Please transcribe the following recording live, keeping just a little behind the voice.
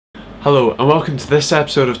Hello and welcome to this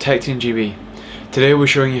episode of TechteamGB. Today we're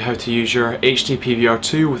showing you how to use your HD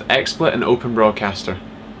PVR2 with Xsplit and Open Broadcaster.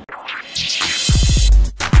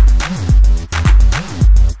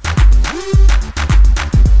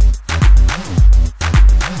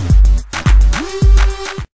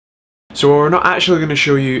 So we're not actually going to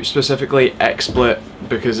show you specifically Xsplit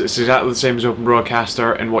because it's exactly the same as Open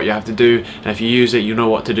Broadcaster and what you have to do, and if you use it you know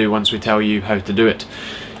what to do once we tell you how to do it.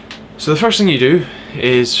 So the first thing you do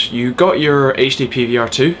is you got your HD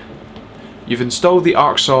PVR2, you've installed the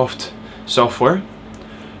ArcSoft software,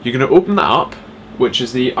 you're going to open that up, which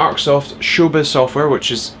is the ArcSoft Showbiz software, which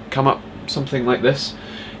has come up something like this.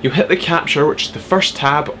 You hit the capture, which is the first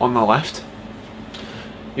tab on the left,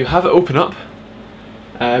 you have it open up,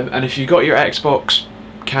 and if you've got your Xbox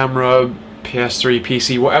camera, PS3,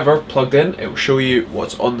 PC, whatever plugged in, it will show you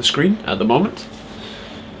what's on the screen at the moment.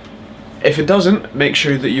 If it doesn't, make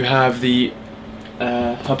sure that you have the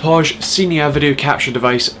Hauppauge Cinia video capture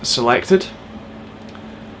device selected.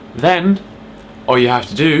 Then, all you have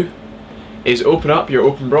to do is open up your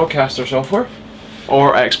Open Broadcaster software,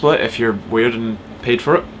 or Xsplit if you're weird and paid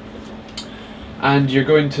for it, and you're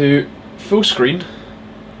going to full screen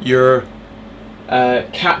your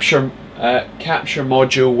capture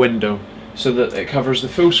module window so that it covers the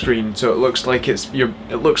full screen, so it looks like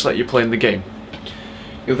you're playing the game.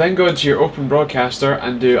 You'll then go into your Open Broadcaster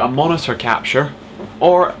and do a monitor capture,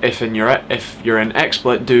 or if you're in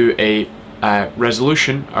Xsplit, do a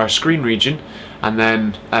resolution or screen region, and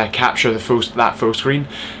then capture that full screen.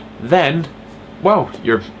 Then, well,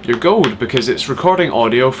 you're gold because it's recording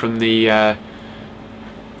audio from the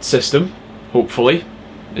system. Hopefully,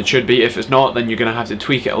 it should be. If it's not, then you're going to have to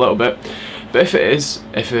tweak it a little bit. But if it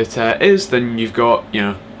is, then you've got,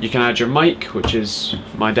 you can add your mic, which is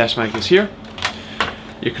my desk mic is here.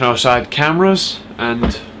 You can also add cameras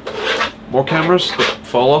and more cameras that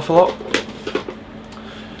fall off a lot.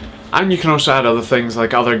 And you can also add other things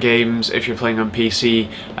like other games if you're playing on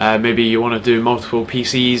PC. Maybe you want to do multiple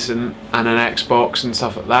PCs and an Xbox and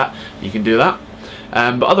stuff like that. You can do that.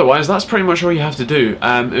 But otherwise, that's pretty much all you have to do.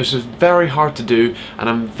 This is very hard to do, and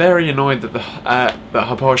I'm very annoyed that that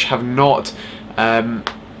Hauppauge have not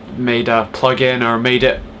made a plugin or made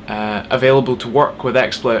it available to work with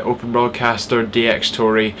Xsplit, Open Broadcaster,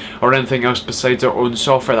 DxTory, or anything else besides their own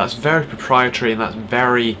software. That's very proprietary and that's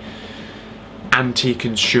very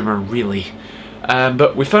anti-consumer, really.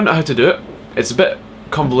 But we found out how to do it. It's a bit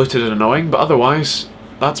convoluted and annoying, but otherwise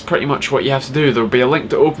that's pretty much what you have to do. There will be a link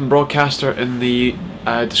to Open Broadcaster in the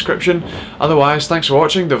description. Otherwise, thanks for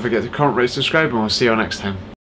watching. Don't forget to comment, rate, subscribe, and we'll see you next time.